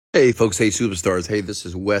Hey folks, hey superstars, hey, this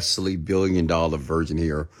is Wesley, $1 billion virgin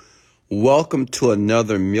here. Welcome to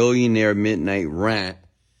another Millionaire Midnight rant.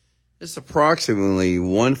 It's approximately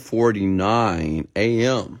 1:49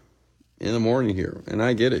 a.m. in the morning here, and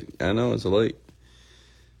I get it. I know it's late.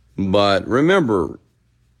 But remember,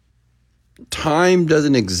 time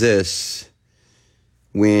doesn't exist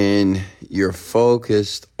when you're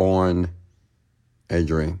focused on a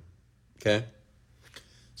dream, okay?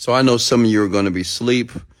 So I know some of you are going to be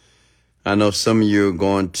asleep. I know some of you are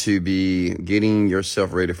going to be getting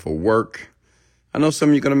yourself ready for work. I know some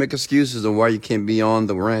of you are going to make excuses of why you can't be on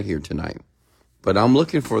the rant here tonight. But I'm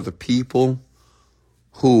looking for the people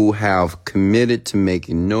who have committed to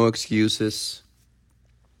making no excuses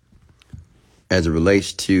as it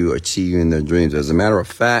relates to achieving their dreams. As a matter of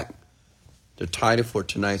fact, the title for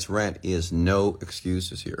tonight's rant is No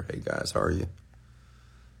Excuses here. Hey guys, how are you?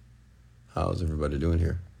 How's everybody doing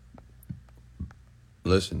here?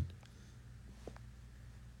 Listen.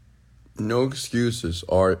 No excuses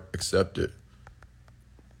are accepted.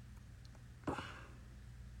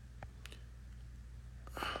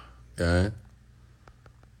 Okay?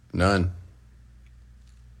 None.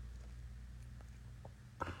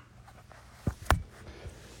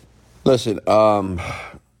 Listen, and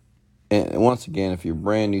once again, if you're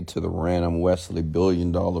brand new to the rant, I'm Wesley, $1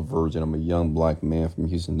 billion virgin. I'm a young black man from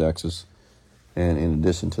Houston, Texas. And in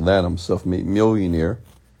addition to that, I'm a self-made millionaire.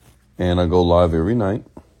 And I go live every night.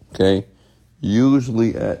 Okay?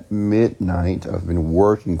 Usually at midnight. I've been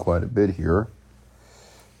working quite a bit here.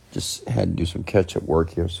 Just had to do some catch-up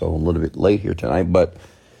work here, so I'm a little bit late here tonight. But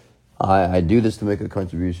I do this to make a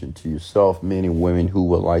contribution to yourself, men and women who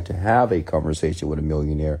would like to have a conversation with a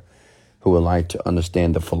millionaire, who would like to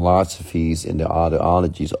understand the philosophies and the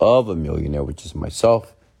ideologies of a millionaire, which is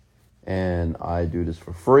myself. And I do this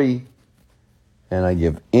for free. And I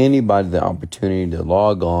give anybody the opportunity to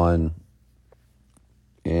log on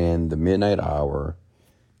in the midnight hour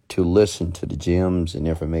to listen to the gems and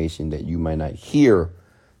information that you might not hear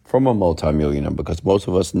from a multimillionaire, because most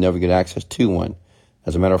of us never get access to one.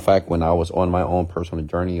 As a matter of fact, when I was on my own personal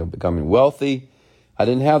journey of becoming wealthy, I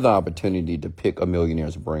didn't have the opportunity to pick a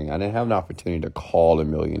millionaire's brain. I didn't have the opportunity to call a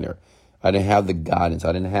millionaire. I didn't have the guidance.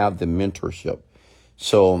 I didn't have the mentorship.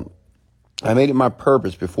 So I made it my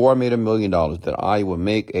purpose before I made $1 million that I would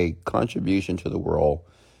make a contribution to the world,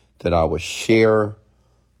 that I would share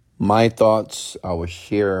my thoughts, I would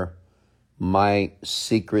share my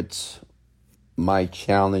secrets, my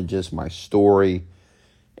challenges, my story,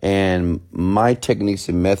 and my techniques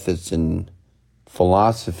and methods and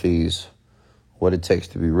philosophies, what it takes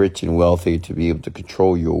to be rich and wealthy, to be able to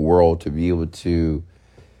control your world, to be able to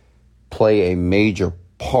play a major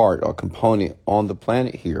part or component on the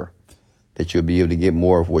planet here, that you'll be able to get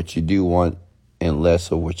more of what you do want and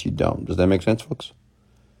less of what you don't. Does that make sense, folks?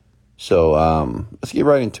 So let's get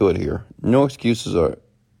right into it here. No excuses are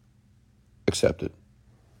accepted.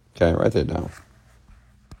 Okay, write that down.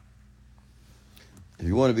 If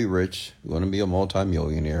you want to be rich, you want to be a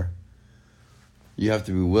multimillionaire, you have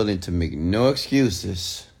to be willing to make no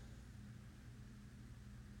excuses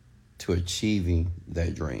to achieving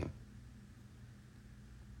that dream.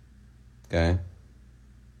 Okay?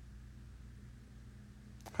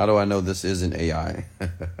 How do I know this isn't AI?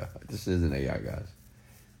 This isn't AI, guys.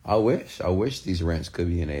 I wish these rants could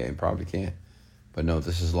be in AI, and probably can. But no,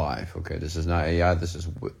 this is live, okay? This is not AI. This is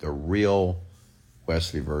the real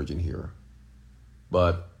Wesley Virgin here.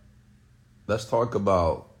 But let's talk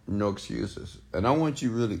about no excuses. And I want you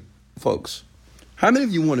really, folks, how many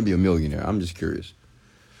of you want to be a millionaire? I'm just curious.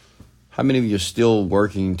 How many of you are still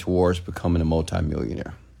working towards becoming a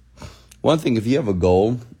multimillionaire? One thing, if you have a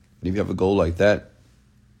goal like that,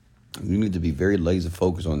 you need to be very laser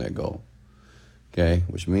focused on that goal. Okay,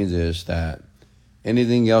 which means is that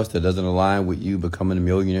anything else that doesn't align with you becoming a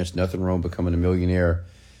millionaire, there's nothing wrong with becoming a millionaire.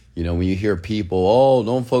 You know, when you hear people, oh,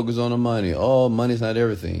 don't focus on the money. Oh, money's not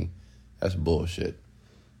everything. That's bullshit.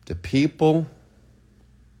 The people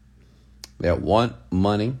that want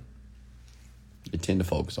money, they tend to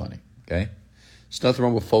focus on it, okay? There's nothing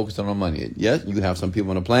wrong with focusing on money. Yes, you have some people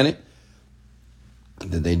on the planet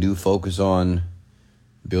that they do focus on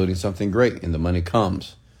building something great and the money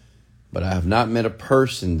comes. But I have not met a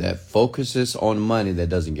person that focuses on money that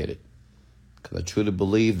doesn't get it. Because I truly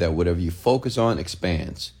believe that whatever you focus on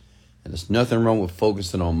expands. And there's nothing wrong with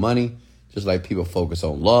focusing on money, just like people focus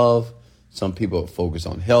on love. Some people focus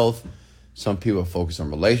on health. Some people focus on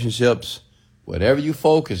relationships. Whatever you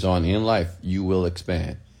focus on in life, you will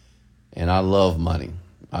expand. And I love money.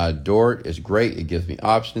 I adore it. It's great. It gives me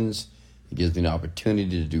options. It gives me an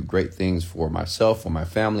opportunity to do great things for myself, for my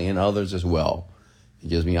family, and others as well. It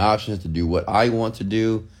gives me options to do what I want to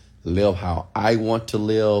do, live how I want to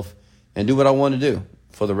live, and do what I want to do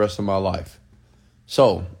for the rest of my life.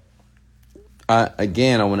 So, I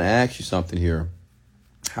want to ask you something here.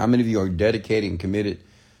 How many of you are dedicated and committed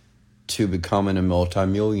to becoming a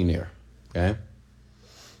multimillionaire? Okay.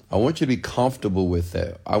 I want you to be comfortable with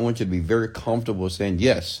that. I want you to be very comfortable saying,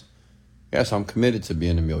 yes, I'm committed to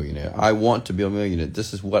being a millionaire. I want to be a millionaire.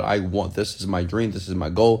 This is what I want. This is my dream. This is my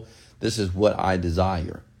goal. This is what I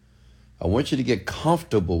desire. I want you to get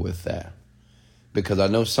comfortable with that, because I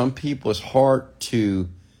know some people, it's hard to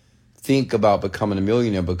think about becoming a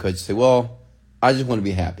millionaire because you say, well, I just want to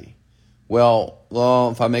be happy. Well,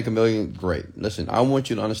 if I make $1 million, great. Listen, I want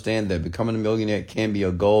you to understand that becoming a millionaire can be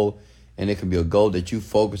a goal, and it can be a goal that you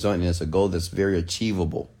focus on, and it's a goal that's very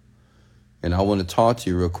achievable. And I want to talk to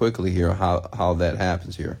you real quickly here how that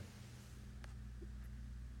happens here.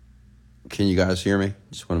 Can you guys hear me?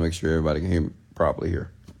 Just want to make sure everybody can hear me properly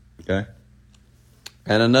here. Okay?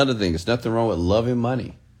 And another thing, there's nothing wrong with loving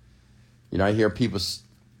money. You know, I hear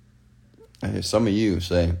some of you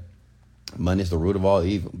say, money is the root of all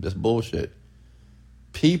evil. That's bullshit.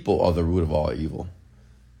 People are the root of all evil.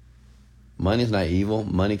 Money is not evil.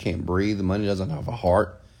 Money can't breathe. Money doesn't have a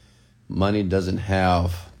heart. Money doesn't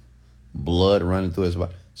have blood running through its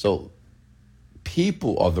body. So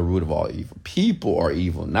people are the root of all evil. People are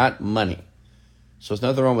evil, not money. So there's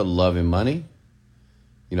nothing wrong with loving money.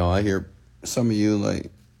 You know, I hear some of you, like,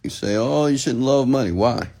 you say, oh, you shouldn't love money.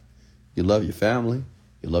 Why? You love your family.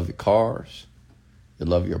 You love your cars. You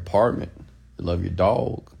love your apartment. You love your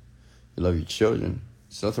dog. You love your children.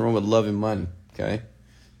 There's nothing wrong with loving money, okay?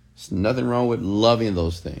 There's nothing wrong with loving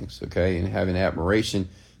those things, okay, and having admiration.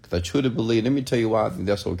 Because I truly believe, let me tell you why I think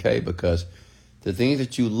that's okay, because the things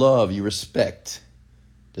that you love, you respect.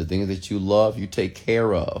 The things that you love, you take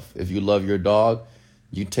care of. If you love your dog,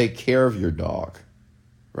 you take care of your dog,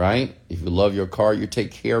 right? If you love your car, you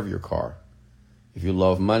take care of your car. If you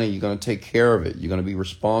love money, you're going to take care of it. You're going to be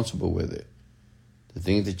responsible with it. The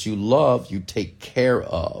things that you love, you take care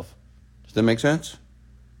of. Does that make sense?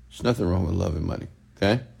 There's nothing wrong with loving money,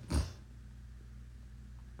 okay?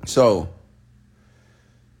 So,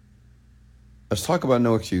 let's talk about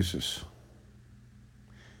no excuses.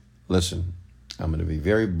 Listen, I'm going to be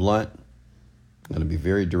very blunt. I'm going to be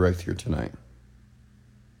very direct here tonight.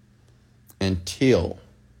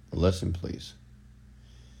 Listen please,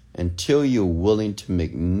 until you're willing to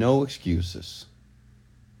make no excuses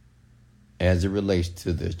as it relates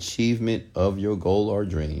to the achievement of your goal or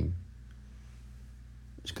dream,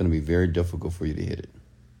 it's going to be very difficult for you to hit it.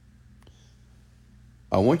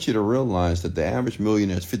 I want you to realize that the average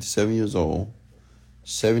millionaire is 57 years old.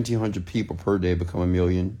 1,700 people per day become a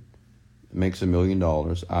million. Makes $1 million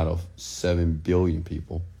out of 7 billion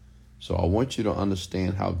people. So I want you to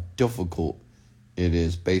understand how difficult it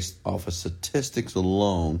is based off of statistics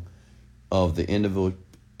alone of the individual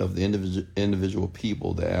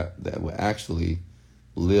people that will actually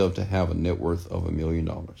live to have a net worth of $1 million.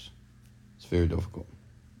 It's very difficult.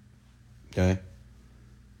 Okay?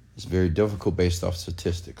 It's very difficult based off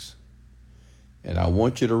statistics. And I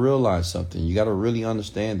want you to realize something. You got to really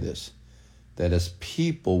understand this. That as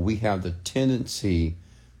people, we have the tendency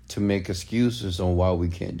to make excuses on why we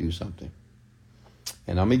can't do something.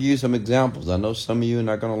 And I'm going to give you some examples. I know some of you are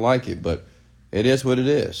not going to like it, but it is what it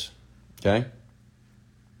is. Okay?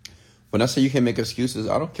 When I say you can't make excuses,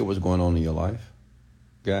 I don't care what's going on in your life.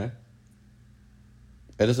 Okay?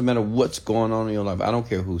 It doesn't matter what's going on in your life. I don't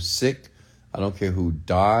care who's sick. I don't care who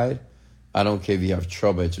died. I don't care if you have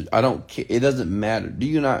trouble. I don't care. It doesn't matter. Do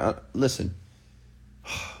you not? Listen.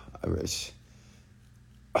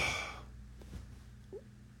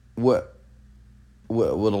 What a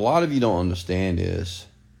lot of you don't understand is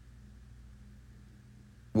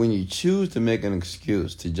when you choose to make an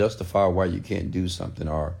excuse to justify why you can't do something,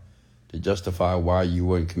 or to justify why you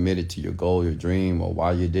weren't committed to your goal, your dream, or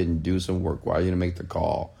why you didn't do some work, why you didn't make the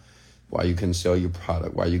call, why you couldn't sell your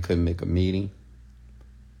product, why you couldn't make a meeting.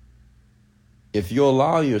 If you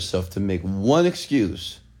allow yourself to make one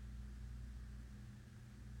excuse,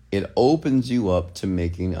 it opens you up to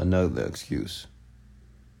making another excuse.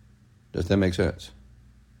 Does that make sense?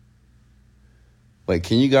 Like,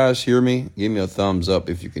 can you guys hear me? Give me a thumbs up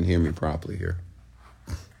if you can hear me properly here.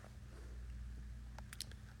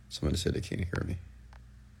 Somebody said they can't hear me.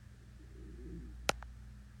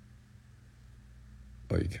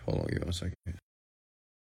 Oh, hold on, give me 1 second.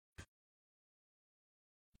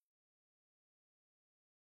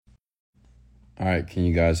 All right, can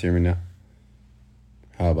you guys hear me now?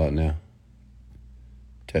 How about now?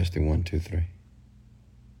 Testing 1, 2, 3.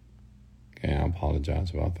 Okay, I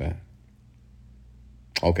apologize about that.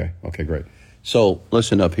 Okay, great. So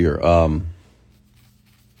listen up here.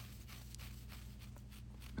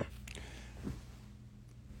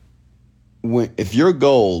 if your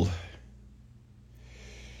goal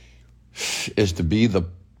is to be the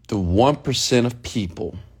 1% of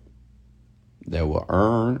people that will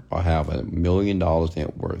earn or have $1 million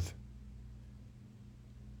net worth,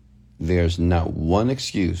 there's not one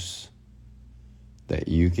excuse that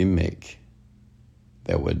you can make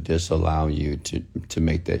that would disallow you to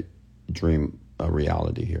make that dream a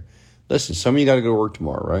reality here. Listen, some of you got to go to work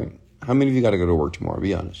tomorrow, right? How many of you got to go to work tomorrow?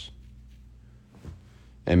 Be honest.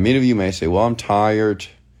 And many of you may say, well, I'm tired.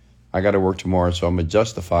 I got to work tomorrow, so I'm going to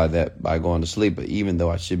justify that by going to sleep. But even though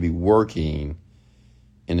I should be working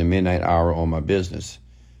in the midnight hour on my business.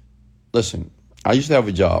 Listen, I used to have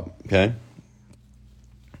a job, okay?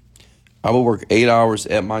 I would work 8 hours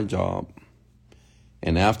at my job.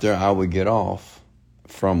 And after I would get off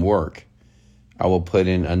from work, I will put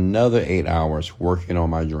in another 8 hours working on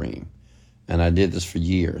my dream. And I did this for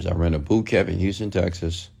years. I ran a boot camp in Houston,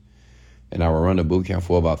 Texas. And I would run the boot camp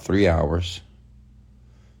for about 3 hours.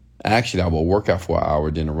 Actually, I would work out for an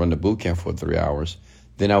hour, then run the boot camp for 3 hours.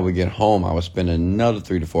 Then I would get home. I would spend another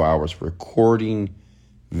 3 to 4 hours recording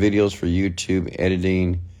videos for YouTube,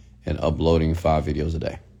 editing, and uploading 5 videos a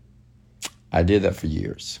day. I did that for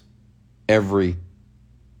years. Every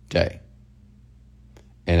day.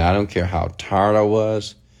 And I don't care how tired I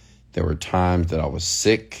was. There were times that I was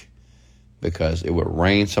sick because it would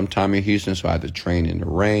rain sometime in Houston, so I had to train in the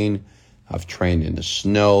rain. I've trained in the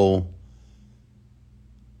snow.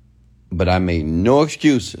 But I made no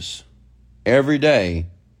excuses. Every day,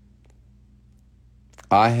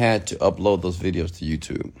 I had to upload those videos to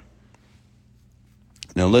YouTube.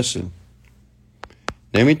 Now listen,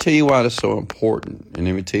 let me tell you why it's so important. And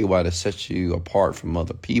let me tell you why it sets you apart from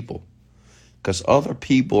other people. Because other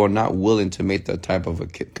people are not willing to make that type of a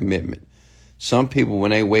commitment. Some people,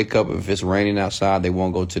 when they wake up, if it's raining outside, they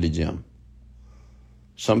won't go to the gym.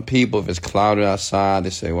 Some people, if it's cloudy outside,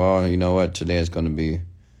 they say, well, you know what, today is going to be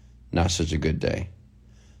not such a good day.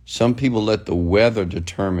 Some people let the weather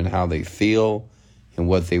determine how they feel and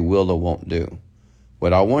what they will or won't do.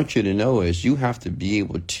 What I want you to know is you have to be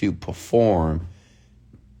able to perform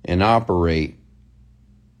and operate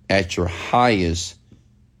at your highest,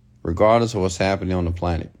 regardless of what's happening on the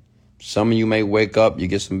planet. Some of you may wake up, you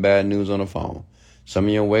get some bad news on the phone. Some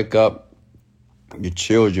of you wake up, your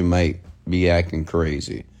children may be acting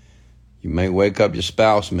crazy. You may wake up, your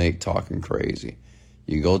spouse may talking crazy.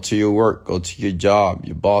 You go to your work, go to your job,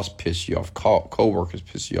 your boss piss you off, co-workers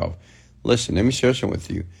piss you off. Listen, let me share something with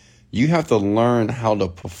you. You have to learn how to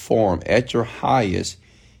perform at your highest,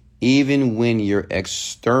 even when your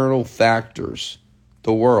external factors,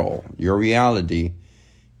 the world, your reality,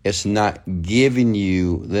 it's not giving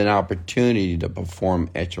you the opportunity to perform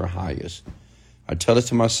at your highest. I tell this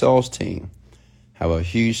to my sales team. I have a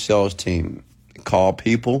huge sales team. Call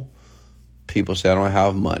people. People say, I don't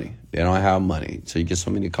have money. They don't have money. So you get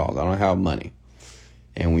so many calls. I don't have money.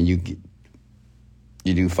 And when you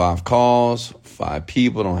do 5 calls, 5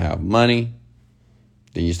 people don't have money,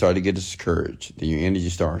 then you start to get discouraged. Then your energy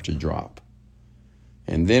starts to drop.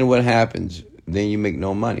 And then what happens? Then you make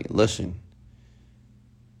no money. Listen.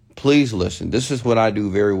 Please listen. This is what I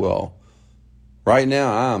do very well. Right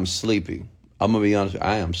now, I'm sleepy. I'm going to be honest.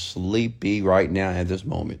 I am sleepy right now at this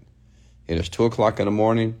moment. It is 2 o'clock in the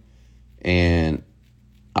morning, and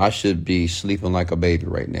I should be sleeping like a baby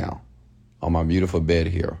right now on my beautiful bed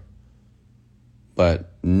here.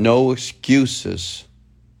 But no excuses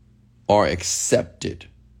are accepted.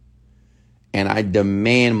 And I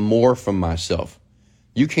demand more from myself.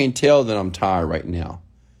 You can't tell that I'm tired right now.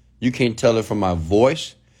 You can't tell it from my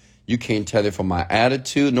voice. You can't tell it from my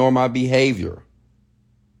attitude nor my behavior.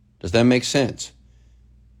 Does that make sense?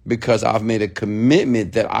 Because I've made a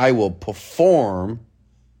commitment that I will perform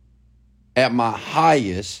at my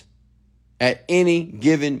highest at any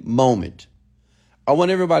given moment. I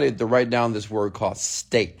want everybody to write down this word called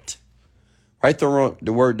state. Write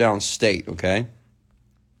the word down, state, okay?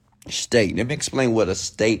 State. Let me explain what a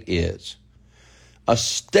state is. A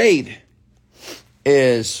state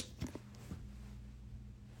is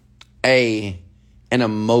an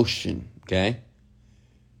emotion, okay?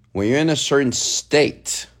 When you're in a certain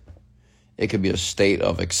state, it could be a state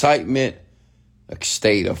of excitement, a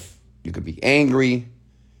state of, you could be angry,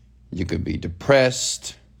 you could be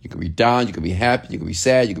depressed, you could be down, you could be happy, you could be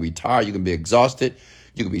sad, you could be tired, you could be exhausted,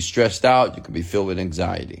 you could be stressed out, you could be filled with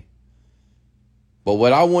anxiety. But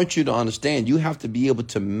what I want you to understand, you have to be able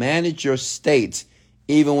to manage your states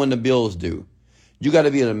even when the bills due. You got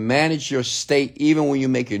to be able to manage your state even when you're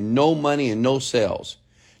making no money and no sales.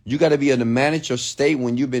 You got to be able to manage your state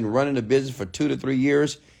when you've been running a business for 2 to 3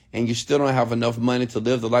 years and you still don't have enough money to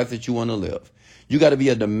live the life that you want to live. You got to be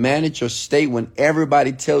able to manage your state when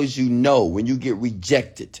everybody tells you no, when you get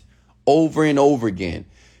rejected over and over again.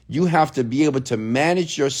 You have to be able to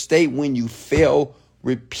manage your state when you fail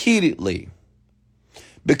repeatedly.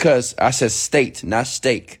 Because I said state, not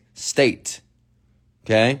steak, state.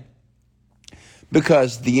 Okay?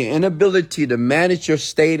 Because the inability to manage your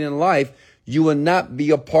state in life, you will not be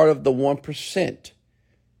a part of the 1%.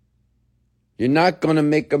 You're not going to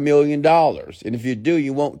make $1 million. And if you do,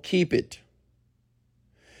 you won't keep it.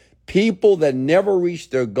 People that never reach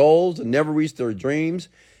their goals and never reach their dreams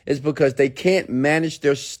is because they can't manage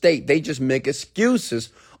their state. They just make excuses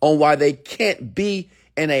on why they can't be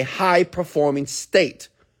in a high performing state.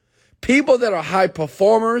 People that are high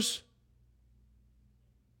performers,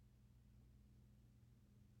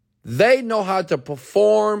 they know how to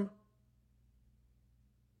perform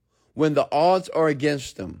when the odds are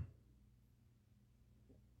against them.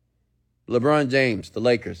 LeBron James, the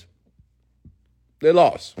Lakers, they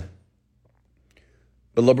lost.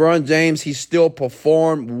 But LeBron James, he still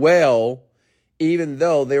performed well, even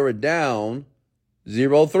though they were down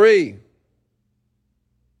 0-3.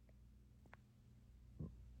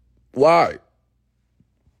 Why?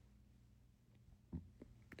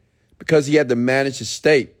 Because he had to manage his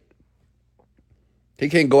state. He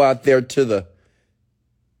can't go out there to the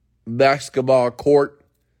basketball court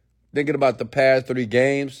thinking about the past 3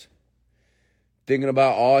 games, thinking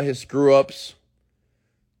about all his screw-ups,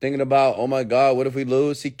 thinking about, oh my God, what if we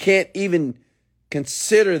lose? He can't even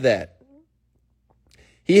consider that.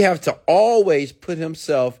 He has to always put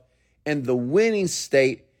himself in the winning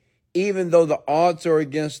state, even though the odds are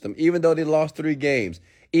against them, even though they lost 3 games,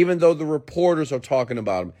 even though the reporters are talking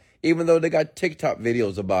about him, even though they got TikTok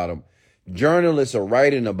videos about him. Journalists are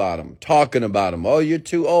writing about him, talking about him. Oh, you're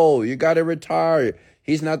too old. You got to retire.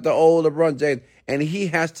 He's not the old LeBron James. And he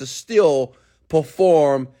has to still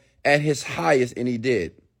perform at his highest, and he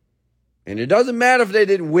did. And it doesn't matter if they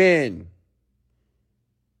didn't win.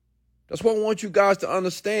 That's what I want you guys to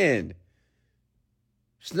understand.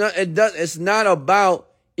 It's not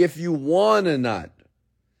about if you won or not.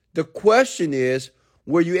 The question is,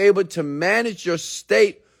 were you able to manage your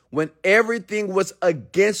state when everything was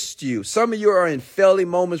against you? Some of you are in failing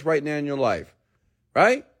moments right now in your life,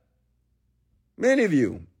 right? Many of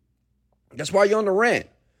you. That's why you're on the rant.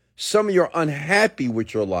 Some of you are unhappy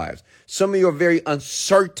with your lives. Some of you are very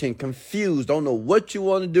uncertain, confused, don't know what you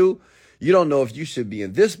want to do. You don't know if you should be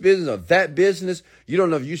in this business or that business. You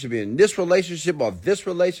don't know if you should be in this relationship or this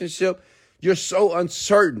relationship. You're so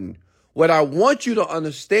uncertain. What I want you to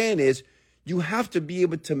understand is you have to be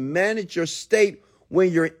able to manage your state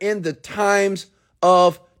when you're in the times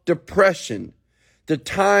of depression, the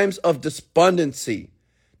times of despondency,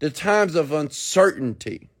 the times of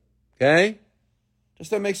uncertainty. Okay? Does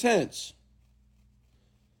that make sense?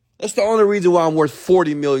 That's the only reason why I'm worth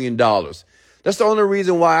 $40 million. That's the only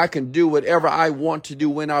reason why I can do whatever I want to do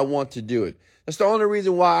when I want to do it. That's the only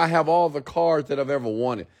reason why I have all the cars that I've ever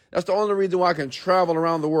wanted. That's the only reason why I can travel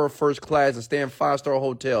around the world first class and stay in 5-star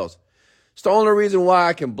hotels. It's the only reason why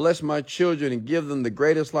I can bless my children and give them the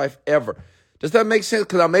greatest life ever. Does that make sense?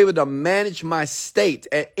 Because I'm able to manage my state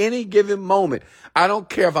at any given moment. I don't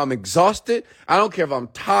care if I'm exhausted. I don't care if I'm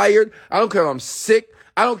tired. I don't care if I'm sick.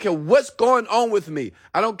 I don't care what's going on with me.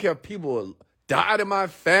 I don't care if people died in my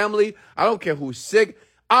family. I don't care who's sick.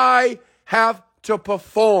 I have to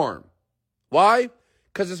perform. Why?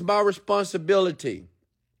 Because it's my responsibility.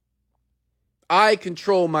 I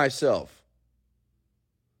control myself.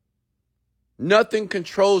 Nothing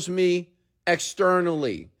controls me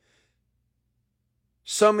externally.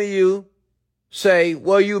 Some of you say,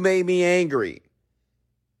 well, you made me angry.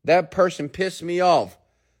 That person pissed me off.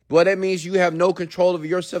 Well, that means you have no control of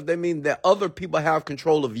yourself. That means that other people have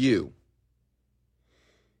control of you.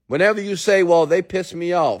 Whenever you say, well, they pissed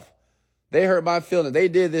me off, they hurt my feelings, they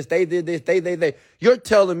did this, they did this, they, you're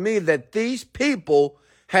telling me that these people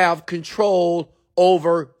have control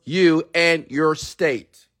over you and your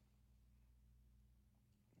state.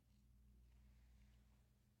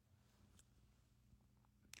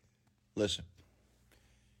 Listen,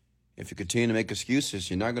 if you continue to make excuses,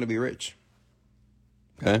 you're not going to be rich.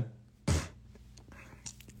 Okay?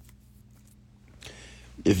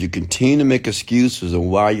 If you continue to make excuses on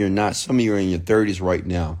why you're not, some of you are in your 30s right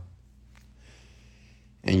now,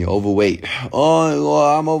 and you're overweight. Oh,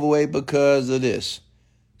 well, I'm overweight because of this.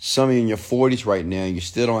 Some of you in your 40s right now, you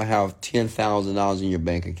still don't have $10,000 in your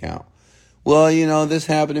bank account. Well, you know, this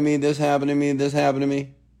happened to me, this happened to me, this happened to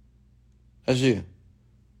me. That's you.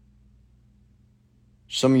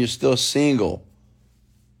 Some of you are still single.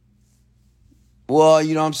 Well,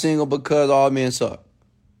 you know, I'm single because all men suck.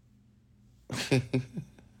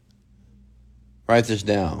 Write this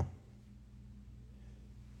down.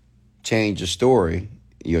 Change your story,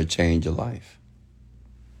 you'll change your life.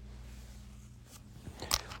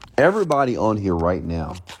 Everybody on here right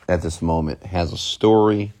now at this moment has a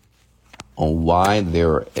story on why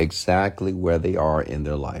they're exactly where they are in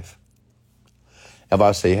their life. If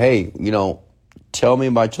I say, hey, tell me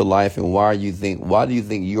about your life and why do you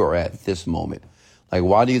think you're at this moment? Like,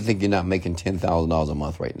 why do you think you're not making $10,000 a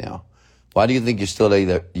month right now? Why do you think you're still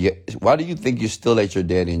at your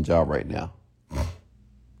dead end job right now?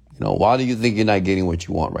 Why do you think you're not getting what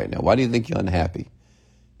you want right now? Why do you think you're unhappy?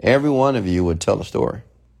 Every one of you would tell a story.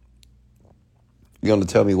 You're going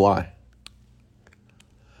to tell me why.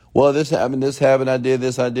 Well, this happened, I did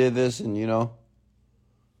this, and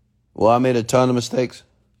well, I made a ton of mistakes.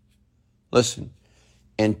 Listen,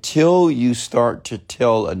 until you start to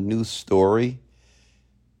tell a new story,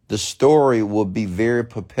 the story will be very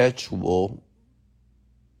perpetual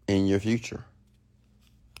in your future.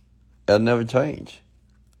 It'll never change.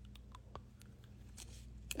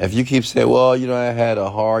 If you keep saying, well, I had a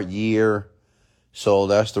hard year, so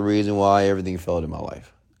that's the reason why everything failed in my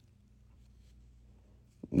life.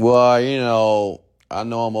 Well, I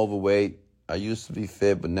know I'm overweight. I used to be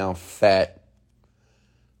fit, but now I'm fat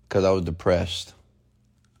because I was depressed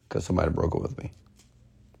because somebody broke up with me.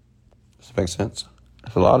 Does that make sense?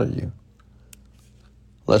 That's a lot of you.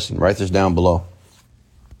 Listen, write this down below.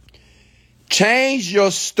 Change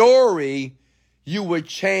your story, you would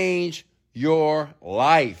change your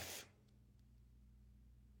life.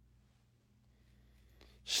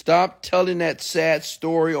 Stop telling that sad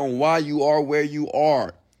story on why you are where you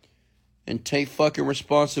are and take fucking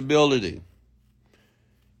responsibility.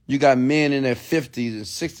 You got men in their 50s and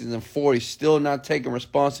 60s and 40s still not taking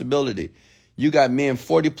responsibility. You got men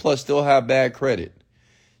 40 plus still have bad credit.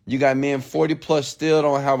 You got men 40 plus still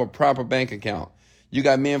don't have a proper bank account. You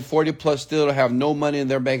got men 40 plus still don't have no money in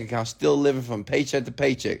their bank account, still living from paycheck to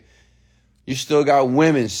paycheck. You still got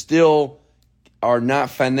women still are not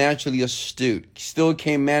financially astute, still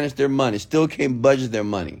can't manage their money, still can't budget their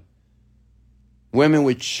money. Women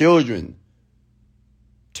with children,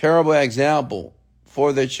 terrible example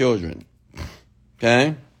for their children.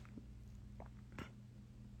 Okay?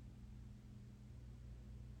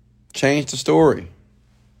 Change the story.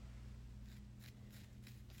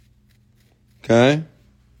 Okay?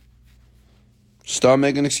 Stop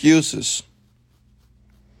making excuses.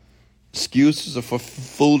 Excuses are for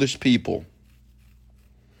foolish people.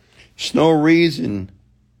 There's no reason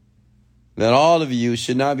that all of you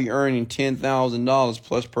should not be earning $10,000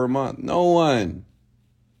 plus per month. No one.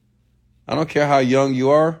 I don't care how young you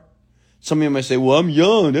are. Some of you might say, well, I'm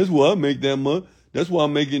young. That's why I make that much. That's why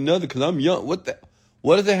I'm making nothing, because I'm young. What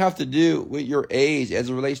does it have to do with your age as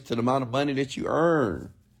it relates to the amount of money that you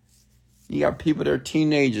earn? You got people that are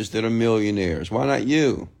teenagers that are millionaires. Why not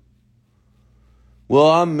you? Well,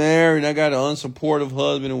 I'm married. I got an unsupportive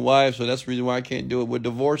husband and wife, so that's the reason why I can't do it. We'll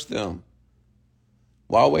divorce them.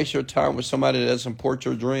 Why waste your time with somebody that doesn't support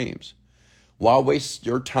your dreams? Why waste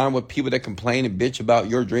your time with people that complain and bitch about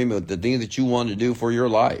your dream of the things that you want to do for your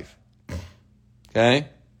life? Okay?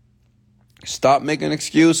 Stop making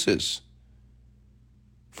excuses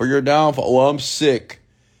for your downfall. Well, I'm sick.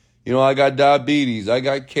 I got diabetes. I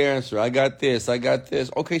got cancer. I got this. I got this.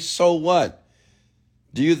 Okay, so what?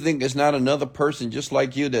 Do you think it's not another person just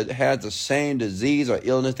like you that has the same disease or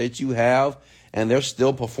illness that you have and they're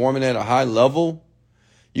still performing at a high level?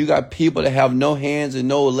 You got people that have no hands and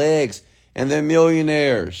no legs and they're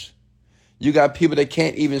millionaires. You got people that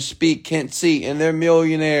can't even speak, can't see, and they're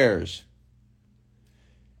millionaires.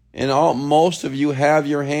 And most of you have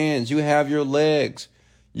your hands, you have your legs.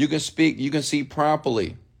 You can speak, you can see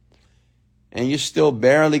properly. And you're still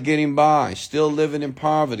barely getting by, still living in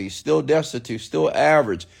poverty, still destitute, still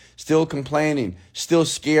average, still complaining, still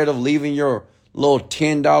scared of leaving your little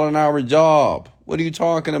 $10 an hour job. What are you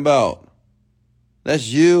talking about? That's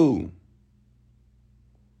you.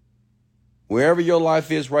 Wherever your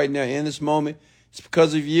life is right now in this moment, it's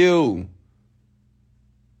because of you.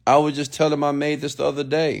 I was just telling my mate this the other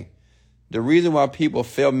day. The reason why people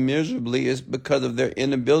fail miserably is because of their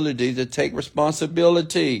inability to take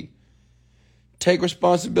responsibility. Take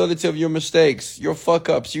responsibility of your mistakes, your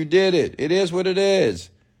fuck-ups. You did it. It is what it is.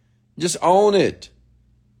 Just own it.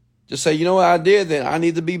 Just say, you know what, I did that. I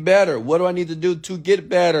need to be better. What do I need to do to get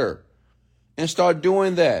better? And start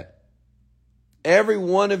doing that. Every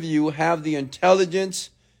one of you have the intelligence.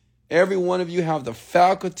 Every one of you have the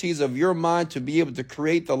faculties of your mind to be able to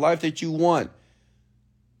create the life that you want.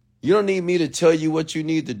 You don't need me to tell you what you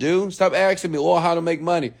need to do. Stop asking me, how to make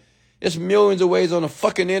money. There's millions of ways on the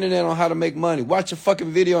fucking internet on how to make money. Watch a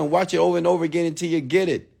fucking video and watch it over and over again until you get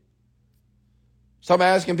it. Stop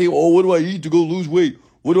asking people, oh, what do I eat to go lose weight?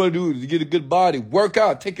 What do I do to get a good body? Work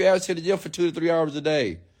out. Take your ass to the gym for 2 to 3 hours a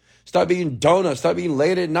day. Stop eating donuts. Stop eating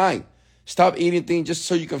late at night. Stop eating things just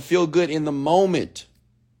so you can feel good in the moment.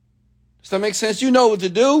 Does that make sense? You know what to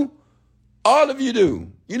do. All of you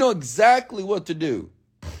do. You know exactly what to do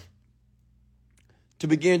to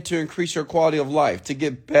begin to increase your quality of life, to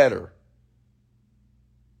get better.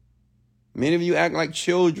 Many of you act like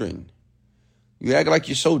children. You act like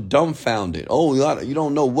you're so dumbfounded. Oh, you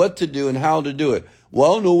don't know what to do and how to do it.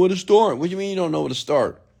 Well, I don't know where to start. What do you mean you don't know where to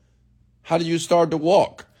start? How did you start to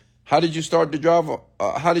walk? How did you start to drive?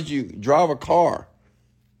 How did you drive a car?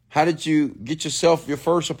 How did you get yourself your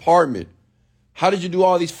first apartment? How did you do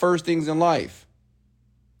all these first things in life?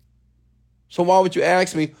 So why would you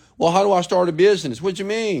ask me, well, how do I start a business? What do you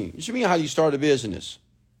mean? What do you mean how do you start a business?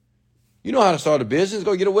 You know how to start a business.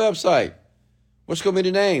 Go get a website. What's going to be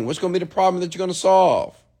the name? What's going to be the problem that you're going to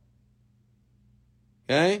solve?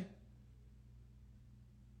 Okay?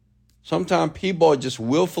 Sometimes people are just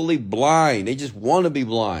willfully blind. They just want to be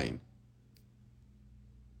blind.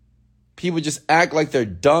 People just act like they're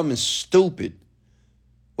dumb and stupid.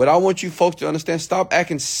 What I want you folks to understand, stop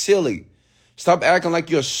acting silly. Stop acting like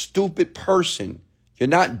you're a stupid person. You're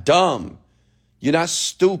not dumb. You're not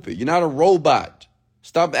stupid. You're not a robot.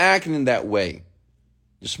 Stop acting in that way.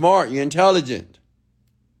 You're smart. You're intelligent.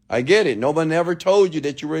 I get it. Nobody ever told you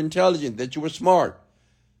that you were intelligent, that you were smart.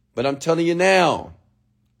 But I'm telling you now.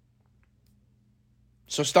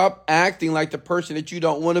 So stop acting like the person that you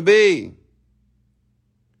don't want to be.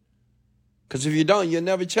 Because if you don't, you'll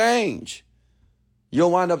never change.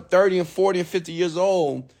 You'll wind up 30 and 40 and 50 years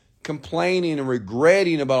old complaining and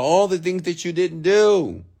regretting about all the things that you didn't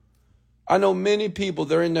do. I know many people,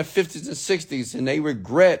 they're in their 50s and 60s and they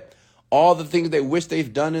regret all the things they wish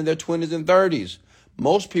they've done in their 20s and 30s.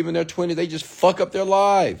 Most people in their 20s, they just fuck up their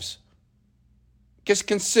lives. Just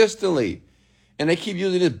consistently. And they keep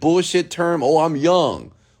using this bullshit term, oh, I'm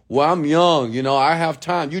young. Well, I'm young. You know, I have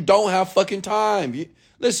time. You don't have fucking time.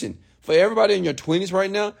 Listen, for everybody in your 20s right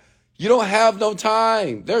now, you don't have no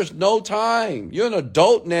time. There's no time. You're an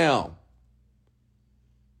adult now.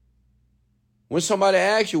 When somebody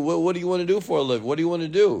asks you, what do you want to do for a living? What do you want to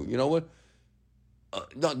do? You know what?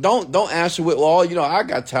 Don't answer with, well, you know, I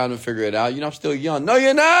got time to figure it out. You know, I'm still young. No,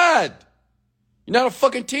 you're not. You're not a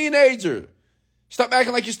fucking teenager. Stop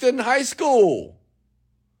acting like you're still in high school.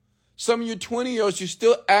 Some of you 20-year-olds, you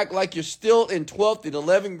still act like you're still in 12th and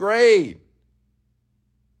 11th grade.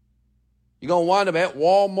 You're going to wind up at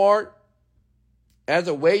Walmart as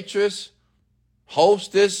a waitress,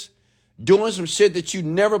 hostess, doing some shit that you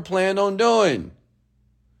never planned on doing.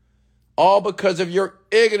 All because of your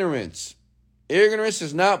ignorance. Ignorance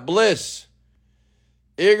is not bliss.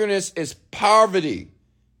 Ignorance is poverty.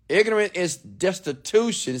 Ignorance is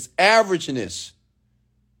destitution. It's averageness.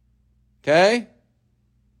 Okay?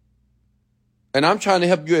 And I'm trying to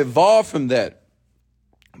help you evolve from that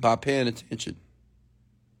by paying attention.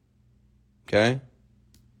 Okay?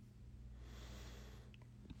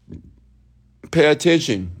 Pay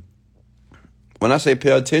attention. When I say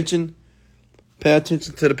pay attention to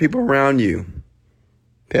the people around you.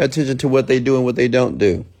 Pay attention to what they do and what they don't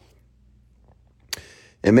do.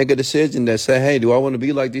 And make a decision that say, hey, do I want to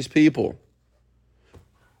be like these people?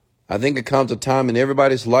 I think it comes a time in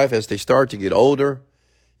everybody's life as they start to get older,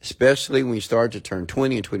 especially when you start to turn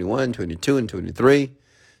 20 and 21, 22 and 23.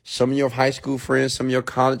 Some of your high school friends, some of your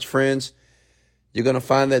college friends, you're going to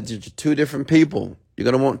find that you're two different people. You're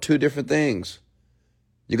going to want two different things.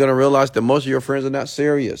 You're going to realize that most of your friends are not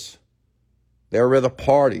serious. They'll rather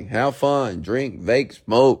party, have fun, drink, vape,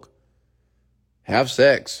 smoke, have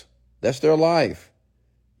sex. That's their life.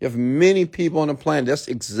 You have many people on the planet. That's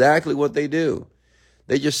exactly what they do.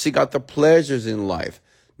 They just seek out the pleasures in life.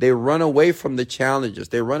 They run away from the challenges.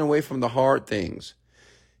 They run away from the hard things.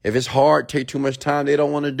 If it's hard, take too much time, they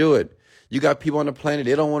don't want to do it. You got people on the planet,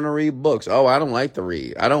 they don't want to read books. Oh, I don't like to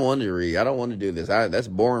read. I don't want to read. I don't want to do this. That's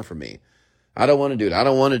boring for me. I don't want to do it. I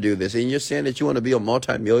don't want to do this. And you're saying that you want to be a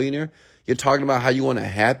multimillionaire? You're talking about how you want a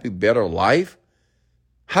happy, better life?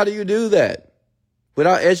 How do you do that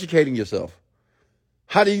without educating yourself?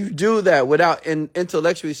 How do you do that without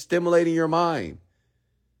intellectually stimulating your mind?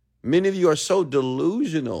 Many of you are so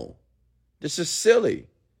delusional. This is silly.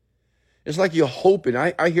 It's like you're hoping.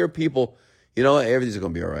 I hear people, you know, everything's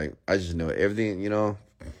going to be all right. I just know it. Everything, you know,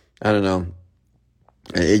 I don't know.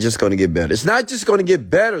 It's just going to get better. It's not just going to get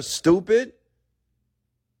better, stupid.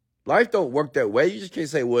 Life don't work that way. You just can't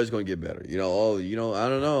say, well, it's going to get better. You know, oh, you know, I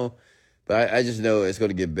don't know. But I just know it's going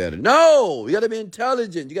to get better. No, you got to be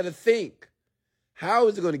intelligent. You got to think. How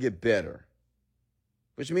is it going to get better?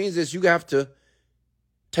 Which means that you have to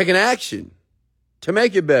take an action to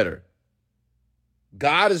make it better.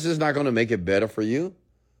 God is just not going to make it better for you.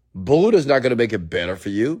 Buddha's not going to make it better for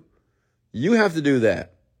you. You have to do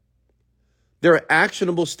that. There are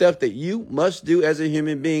actionable steps that you must do as a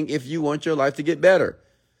human being if you want your life to get better.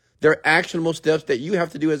 There are actionable steps that you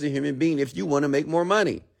have to do as a human being if you want to make more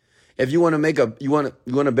money. If you want to make you want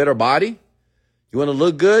a better body, you want to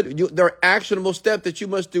look good, there are actionable steps that you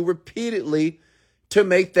must do repeatedly to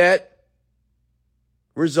make that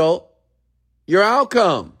result your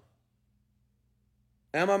outcome.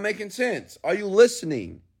 Am I making sense? Are you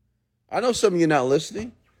listening? I know some of you are not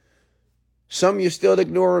listening. Some of you still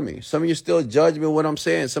ignoring me. Some of you still judge me what I'm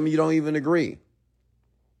saying. Some of you don't even agree.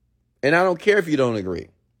 And I don't care if you don't agree.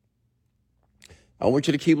 I want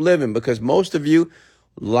you to keep living because most of you,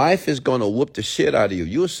 life is going to whoop the shit out of you.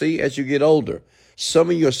 You'll see as you get older. Some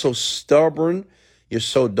of you are so stubborn. You're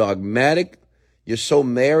so dogmatic. You're so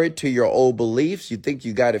married to your old beliefs. You think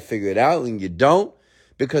you got it figured out and you don't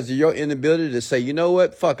because of your inability to say, you know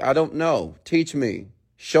what? Fuck, I don't know. Teach me.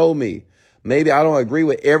 Show me. Maybe I don't agree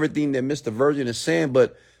with everything that Mr. Virgin is saying,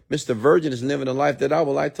 but Mr. Virgin is living a life that I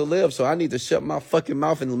would like to live. So I need to shut my fucking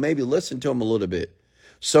mouth and maybe listen to him a little bit.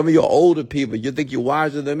 Some of you older people, you think you're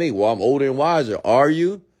wiser than me. Well, I'm older and wiser. Are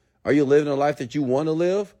you? Are you living a life that you want to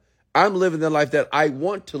live? I'm living the life that I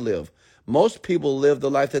want to live. Most people live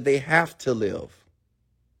the life that they have to live.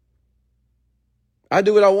 I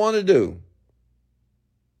do what I want to do.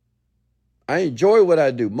 I enjoy what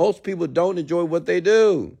I do. Most people don't enjoy what they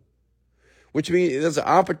do, which means there's an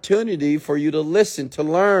opportunity for you to listen, to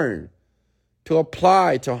learn, to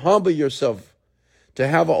apply, to humble yourself, to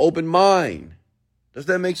have an open mind. Does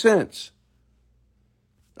that make sense?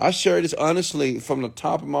 I share this honestly from the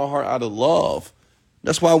top of my heart out of love.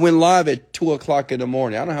 That's why I went live at 2 o'clock in the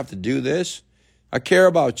morning. I don't have to do this. I care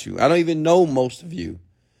about you. I don't even know most of you.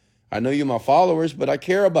 I know you're my followers, but I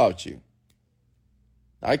care about you.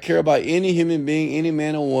 I care about any human being, any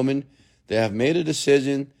man or woman that have made a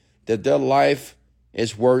decision that their life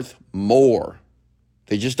is worth more.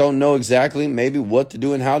 They just don't know exactly maybe what to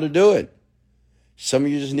do and how to do it. Some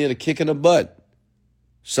of you just need a kick in the butt.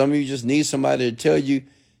 Some of you just need somebody to tell you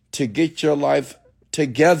to get your life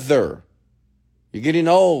together. You're getting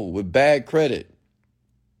old with bad credit,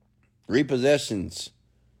 repossessions,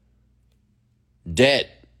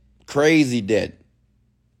 debt, crazy debt,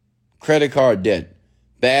 credit card debt,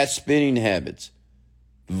 bad spending habits,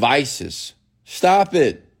 vices. Stop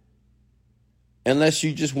it. Unless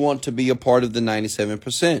you just want to be a part of the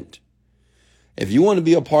 97%. If you want to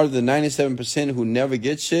be a part of the 97% who never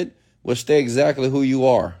get shit, well, stay exactly who you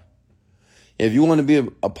are. If you want to be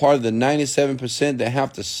a part of the 97% that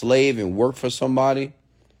have to slave and work for somebody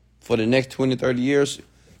for the next 20, 30 years,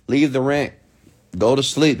 leave the rant. Go to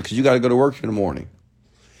sleep because you got to go to work in the morning.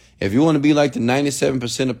 If you want to be like the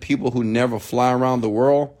 97% of people who never fly around the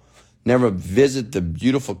world, never visit the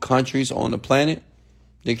beautiful countries on the planet,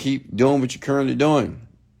 then keep doing what you're currently doing.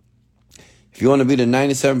 If you want to be the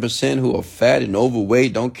 97% who are fat and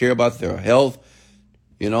overweight, don't care about their health,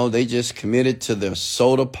 they just committed to their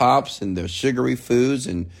soda pops and their sugary foods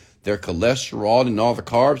and their cholesterol and all the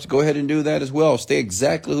carbs, go ahead and do that as well. Stay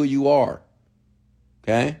exactly who you are.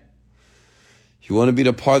 Okay? If you want to be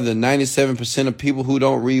the part of the 97% of people who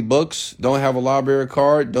don't read books, don't have a library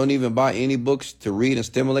card, don't even buy any books to read and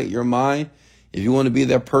stimulate your mind, if you want to be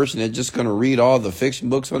that person that's just going to read all the fiction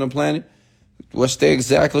books on the planet, well, stay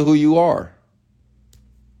exactly who you are.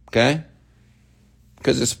 Okay?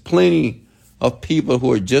 Because there's plenty of people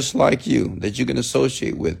who are just like you that you can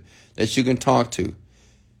associate with, that you can talk to.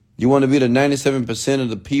 You want to be the 97% of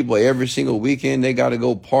the people every single weekend, they got to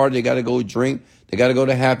go party, they got to go drink, they got to go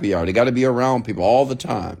to happy hour, they got to be around people all the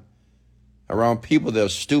time, around people that are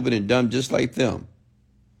stupid and dumb just like them,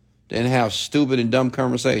 then have stupid and dumb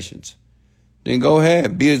conversations. Then go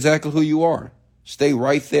ahead, be exactly who you are. Stay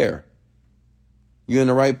right there. You're in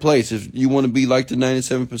the right place if you want to be like the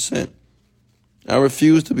 97%. I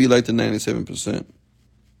refuse to be like the 97%.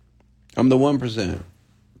 I'm the 1%.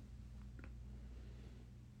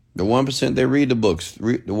 The 1% they read the books.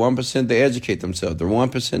 The 1% they educate themselves. The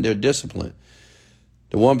 1% they're disciplined.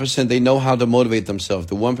 The 1% they know how to motivate themselves.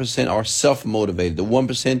 The 1% are self-motivated. The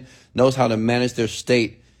 1% knows how to manage their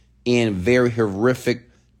state in very horrific,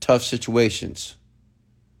 tough situations.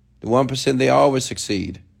 The 1% they always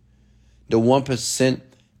succeed. The 1%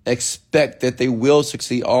 expect that they will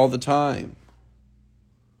succeed all the time.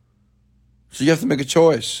 So you have to make a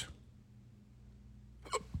choice.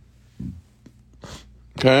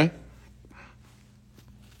 Okay?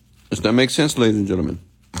 Does that make sense, ladies and gentlemen?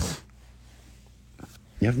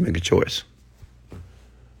 You have to make a choice.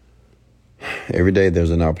 Every day there's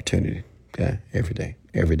an opportunity, okay? Every day.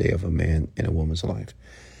 Every day of a man and a woman's life.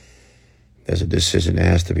 There's a decision that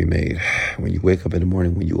has to be made. When you wake up in the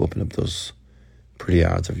morning, when you open up those pretty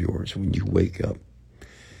eyes of yours, when you wake up,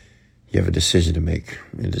 you have a decision to make.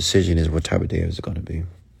 And the decision is, what type of day is it going to be?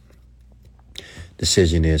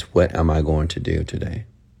 Decision is, what am I going to do today?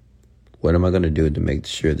 What am I going to do to make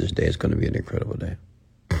sure this day is going to be an incredible day?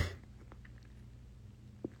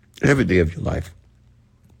 Every day of your life,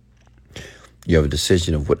 you have a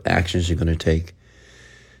decision of what actions you're going to take.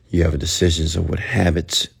 You have a decision of what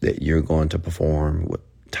habits that you're going to perform, what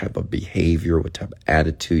type of behavior, what type of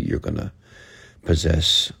attitude you're going to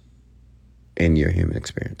possess in your human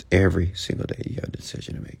experience. Every single day, you have a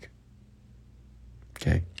decision to make.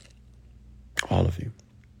 Okay? All of you.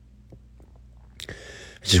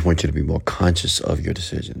 I just want you to be more conscious of your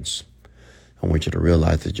decisions. I want you to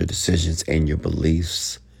realize that your decisions and your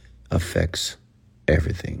beliefs affects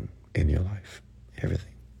everything in your life.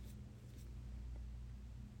 Everything.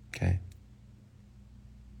 Okay?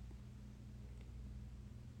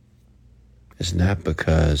 It's not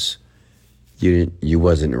because you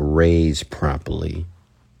wasn't raised properly.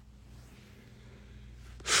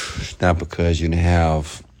 It's not because you didn't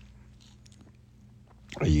have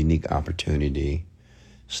a unique opportunity.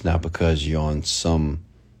 It's not because you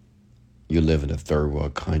live in a third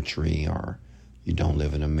world country or you don't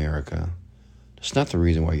live in America. That's not the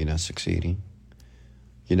reason why you're not succeeding.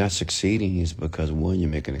 You're not succeeding is because, one, you're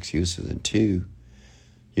making excuses, and two,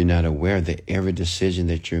 you're not aware that every decision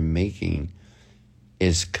that you're making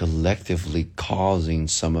is collectively causing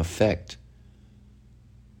some effect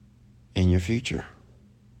in your future.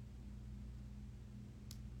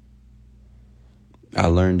 I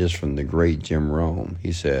learned this from the great Jim Rohn.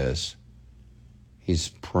 He says he's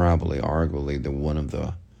probably, arguably, one of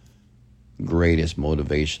the greatest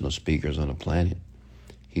motivational speakers on the planet.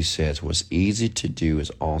 He says, what's easy to do is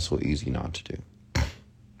also easy not to do.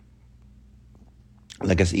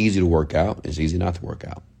 Like, it's easy to work out. It's easy not to work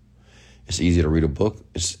out. It's easy to read a book.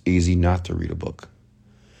 It's easy not to read a book.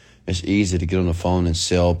 It's easy to get on the phone and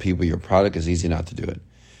sell people your product. It's easy not to do it.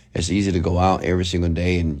 It's easy to go out every single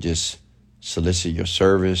day and just solicit your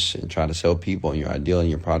service and try to sell people on your ideal and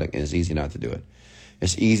your product, and it's easy not to do it.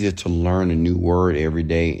 It's easier to learn a new word every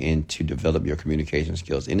day and to develop your communication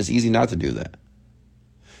skills, and it's easy not to do that.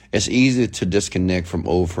 It's easy to disconnect from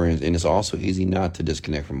old friends, and it's also easy not to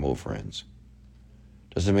disconnect from old friends.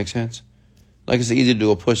 Does that make sense? Like, it's easy to do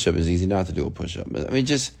a push-up. It's easy not to do a push-up. I mean,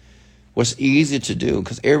 just what's easy to do,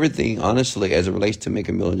 because everything, honestly, as it relates to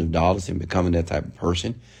making millions of dollars and becoming that type of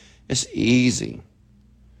person, it's easy.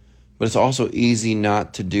 But it's also easy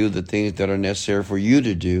not to do the things that are necessary for you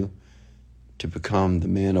to do to become the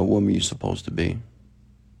man or woman you're supposed to be.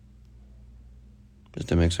 Does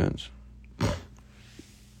that make sense?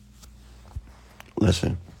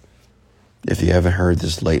 Listen, if you haven't heard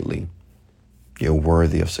this lately, you're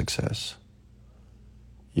worthy of success.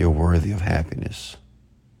 You're worthy of happiness.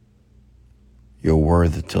 You're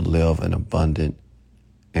worthy to live an abundant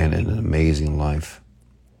and an amazing life.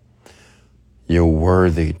 You're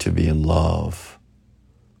worthy to be in love.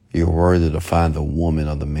 You're worthy to find the woman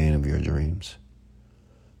or the man of your dreams.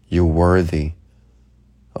 You're worthy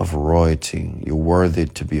of royalty. You're worthy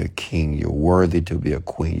to be a king. You're worthy to be a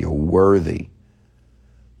queen. You're worthy.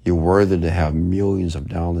 You're worthy to have millions of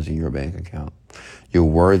dollars in your bank account. You're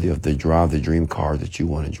worthy of to drive the dream car that you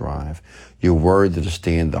want to drive. You're worthy to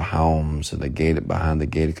stay in the homes and behind the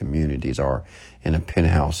gated communities or in the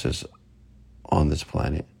penthouses on this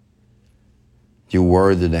planet. You're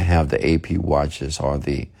worthy to have the AP watches or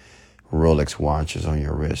the Rolex watches on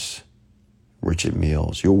your wrists. Richard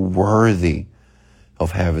Milles. You're worthy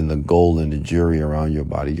of having the gold and the jewelry around your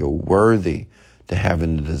body. You're worthy to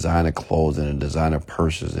having the designer clothes and the designer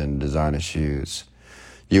purses and designer shoes.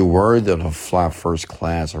 You're worthy to fly first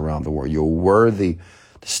class around the world. You're worthy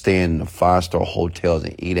to stay in the 5-star hotels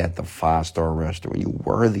and eat at the 5-star restaurant. You're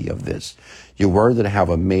worthy of this. You're worthy to have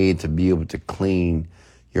a maid to be able to clean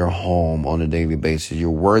your home on a daily basis. You're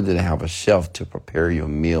worthy to have a chef to prepare your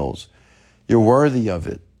meals. You're worthy of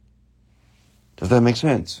it. Does that make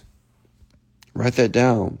sense? Write that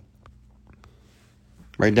down.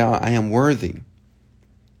 Write down, I am worthy.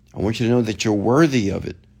 I want you to know that you're worthy of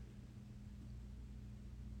it.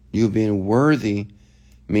 You being worthy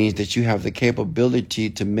means that you have the capability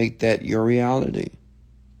to make that your reality.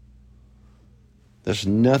 There's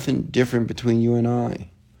nothing different between you and I.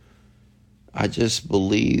 I just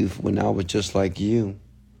believe when I was just like you,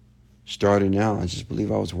 starting out, I just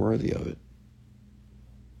believe I was worthy of it.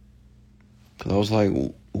 Because I was like,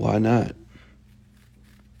 Why not?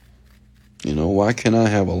 Why can't I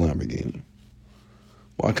have a Lamborghini?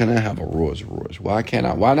 Why can't I have a Rolls Royce? Why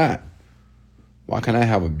not? Why can't I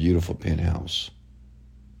have a beautiful penthouse?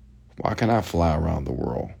 Why can't I fly around the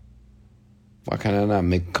world? Why can't I not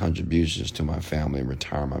make contributions to my family and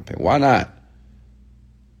retire my pay? Why not?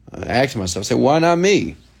 I ask myself, why not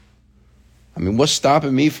me? What's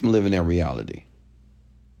stopping me from living that reality?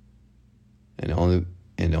 And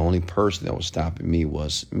the only person that was stopping me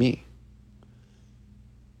was me.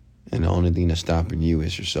 And the only thing that's stopping you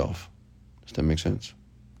is yourself. Does that make sense?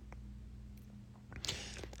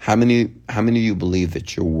 How many of you believe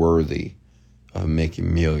that you're worthy of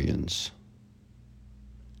making millions?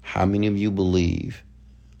 How many of you believe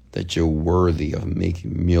that you're worthy of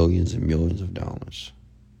making millions and millions of dollars?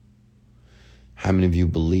 How many of you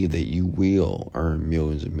believe that you will earn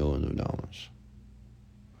millions and millions of dollars?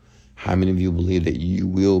 How many of you believe that you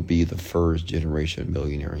will be the first generation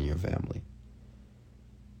millionaire in your family?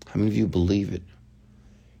 How many of you believe it?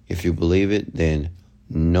 If you believe it, then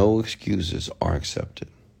no excuses are accepted.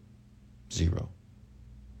 0.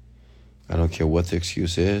 I don't care what the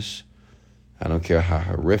excuse is. I don't care how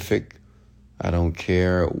horrific. I don't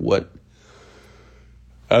care what.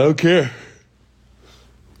 I don't care.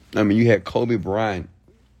 You had Kobe Bryant.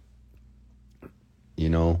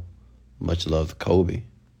 Much love to Kobe.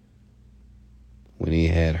 When he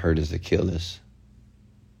had hurt his Achilles,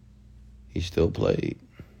 he still played.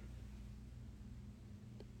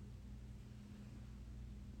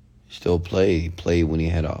 Still played. He played when he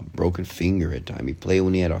had a broken finger at times. He played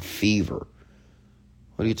when he had a fever.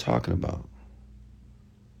 What are you talking about?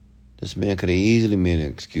 This man could have easily made an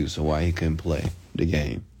excuse of why he couldn't play the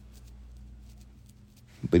game.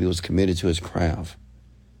 But he was committed to his craft.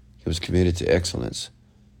 He was committed to excellence.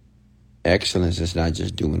 Excellence is not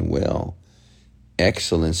just doing well.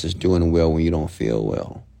 Excellence is doing well when you don't feel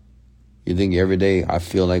well. You think every day I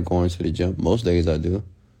feel like going to the gym? Most days I do,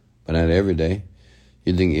 but not every day.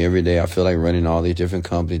 You think every day I feel like running all these different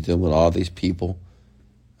companies, dealing with all these people.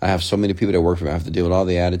 I have so many people that work for me. I have to deal with all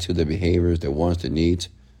the attitudes, their behaviors, their wants, their needs.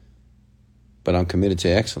 But I'm committed to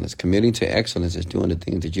excellence. Committing to excellence is doing the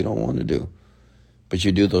things that you don't want to do, but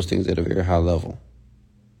you do those things at a very high level.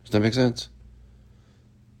 Does that make sense?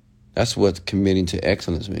 That's what committing to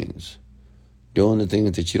excellence means. Doing the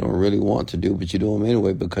things that you don't really want to do, but you do them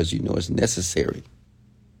anyway because you know it's necessary.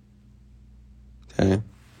 Okay?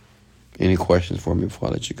 Any questions for me before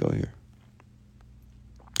I let you go here?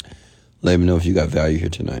 Let me know if you got value here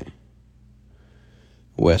tonight.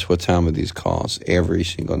 Wes, what time are these calls? Every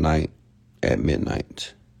single night at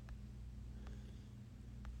midnight.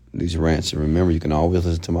 These rants. And remember, you can always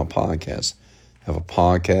listen to my podcast. I have a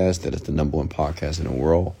podcast that is the #1 podcast in the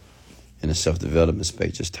world in the self-development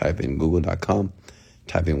space. Just type in google.com.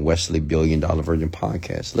 Type in Wesley $1 Billion Virgin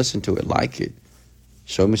Podcast. Listen to it. Like it.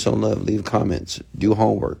 Show me some love. Leave comments. Do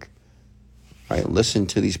homework. Right? Listen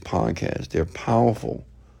to these podcasts. They're powerful.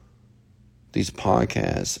 These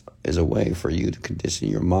podcasts is a way for you to condition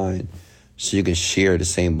your mind so you can share the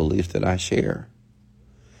same beliefs that I share.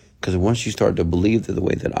 Because once you start to believe the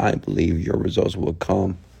way that I believe, your results will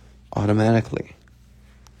come automatically.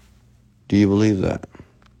 Do you believe that?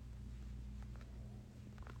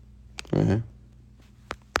 Okay.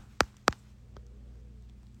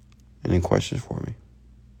 Any questions for me?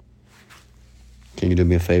 Can you do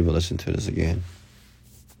me a favor? Listen to this again.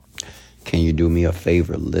 Can you do me a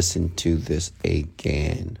favor? Listen to this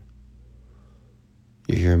again.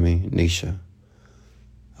 You hear me? Nisha.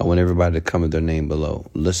 I want everybody to comment their name below.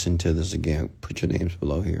 Listen to this again. Put your names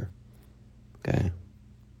below here. Okay?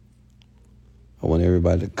 I want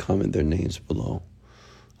everybody to comment their names below.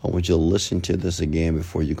 I want you to listen to this again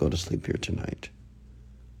before you go to sleep here tonight.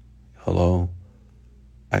 Hello?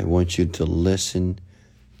 I want you to listen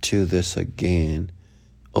to this again.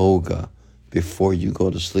 Olga, before you go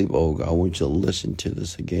to sleep, Olga, I want you to listen to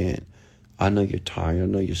this again. I know you're tired. I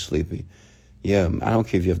know you're sleepy. Yeah, I don't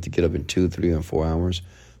care if you have to get up in 2, 3, or 4 hours,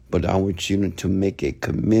 but I want you to make a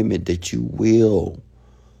commitment that you will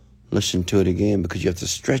listen to it again because you have to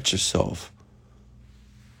stretch yourself.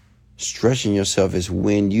 Stretching yourself is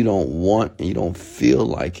when you don't want and you don't feel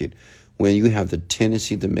like it. When you have the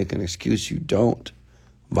tendency to make an excuse, you don't.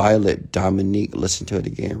 Violet, Dominique, listen to it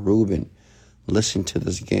again. Ruben, listen to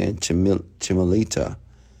this again. Chimelita,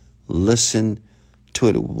 listen to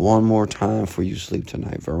it one more time before you sleep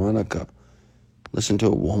tonight. Veronica, listen to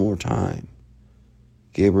it one more time.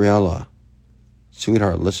 Gabriella,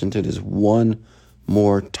 sweetheart, listen to this one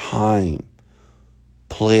more time.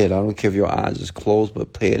 Play it. I don't care if your eyes is closed,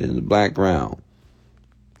 but play it in the background.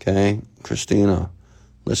 Okay? Christina,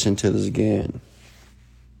 listen to this again.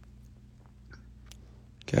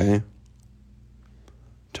 Okay?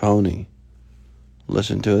 Tony,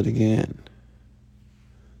 listen to it again.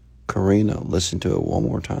 Karina, listen to it one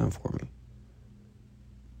more time for me.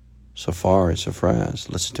 Safraz,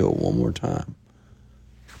 listen to it one more time.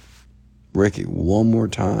 Ricky, one more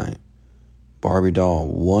time. Barbie doll,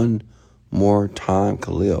 one more time.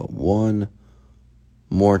 Khalil, one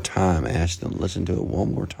more time. Ashton, listen to it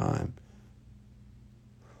one more time.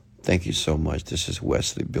 Thank you so much. This is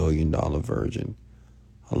Wesley, $1 Billion Virgin.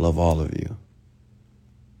 I love all of you.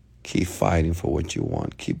 Keep fighting for what you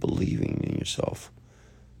want. Keep believing in yourself.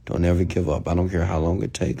 Don't ever give up. I don't care how long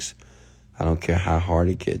it takes. I don't care how hard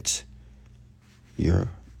it gets. You're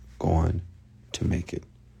going to make it.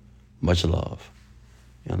 Much love.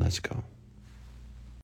 And let's go.